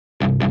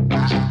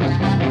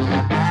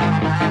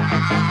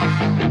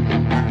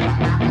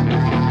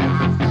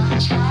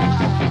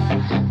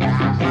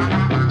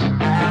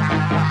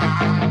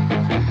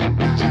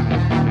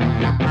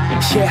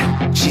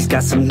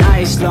got some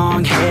nice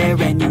long hair,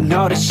 and you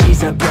know that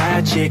she's a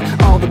bad chick.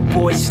 All the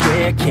boys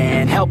stare,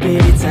 can't help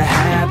it, it's a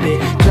habit.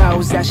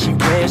 Clothes that she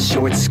wears,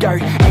 short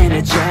skirt and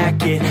a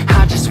jacket.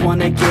 I just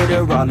wanna get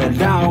her all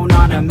alone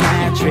on a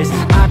mattress.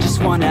 I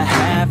just wanna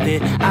have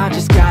it, I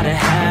just gotta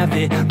have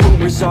it.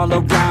 Rumors all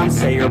around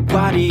say her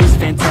body is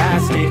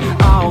fantastic.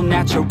 All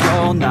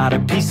natural, not a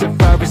piece of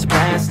fur is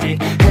plastic.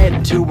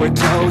 Head to her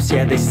toes,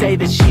 yeah, they say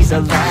that she's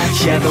a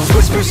latch. Yeah, the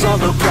whispers all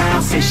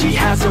around say she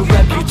has a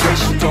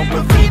reputation. Don't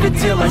believe it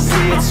till I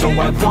see it, so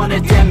I want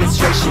a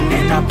demonstration.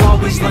 And I've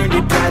always learned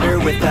it better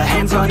with a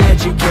hands-on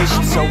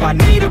education. So I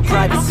need a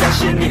private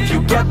session, if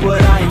you get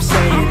what I am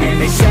saying.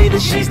 And they say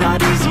that she's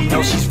not easy,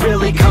 no, she's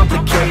really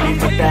complicated,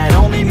 but that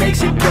only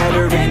makes it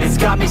better, and it's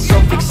got me so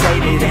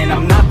fixated. And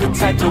I'm not the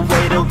type to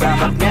wait around,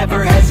 I've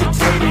never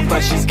hesitated,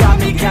 but she's got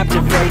me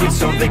captivated,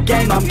 so the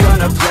game, I'm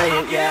gonna play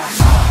it, yeah.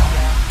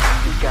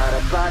 She's got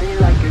a body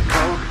like a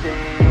coke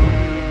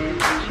thing,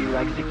 she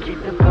likes to keep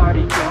the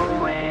party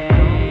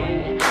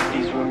going.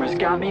 These rumors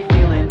got me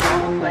feeling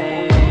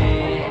lonely,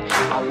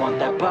 I want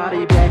that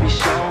body, baby,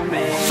 show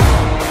me.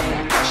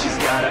 She's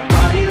got a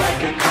body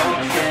like a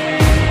coke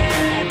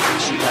thing,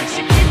 she likes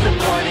to keep the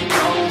party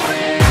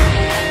going.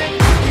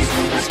 These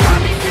rumors got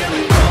me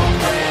feeling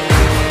lonely,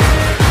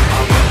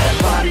 I want that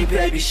body,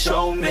 baby,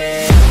 show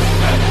me.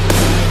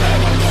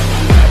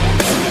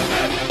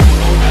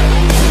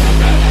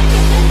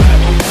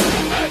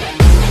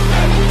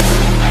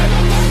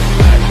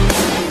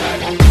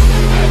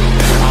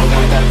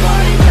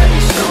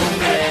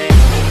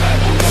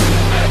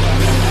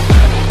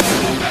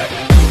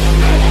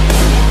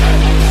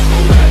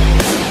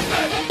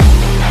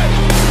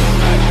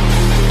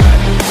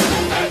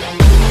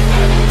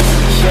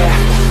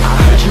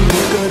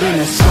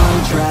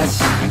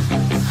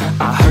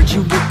 I heard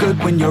you look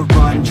good when you're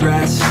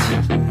undressed.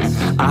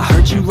 I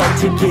heard you like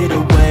to get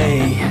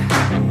away.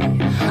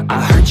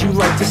 I heard you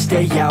like to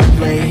stay out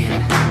late.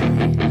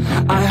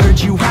 I heard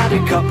you had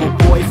a couple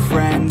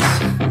boyfriends.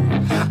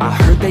 I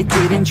heard they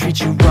didn't treat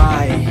you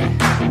right.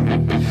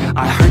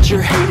 I heard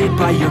you're hated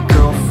by your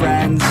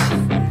girlfriends,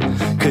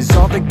 'cause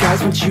all the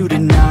guys want you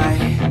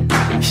tonight.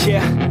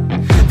 Yeah,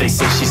 they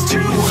say she's too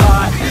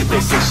hot, they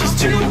say she's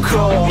too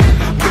cold.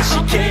 Where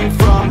she came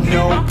from,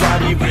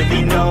 nobody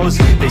really knows.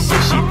 They say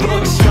she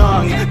looks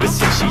young, but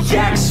say she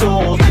acts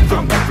old.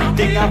 From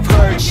everything I've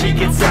heard, she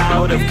gets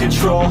out of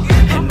control.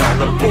 And all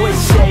the boys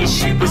say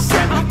she was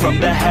sent from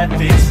the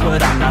heavens,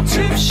 but I'm not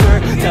too sure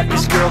that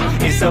this girl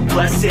is a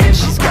blessing.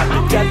 She's got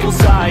the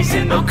devil's eyes,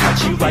 and they'll cut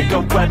you like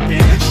a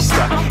weapon. She's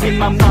stuck in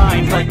my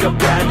mind like a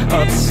bad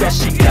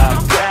obsession.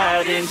 Got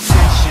bad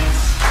intentions.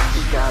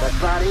 She's got a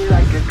body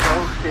like a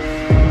coke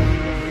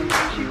thing,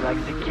 she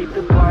likes to keep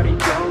the party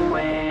going.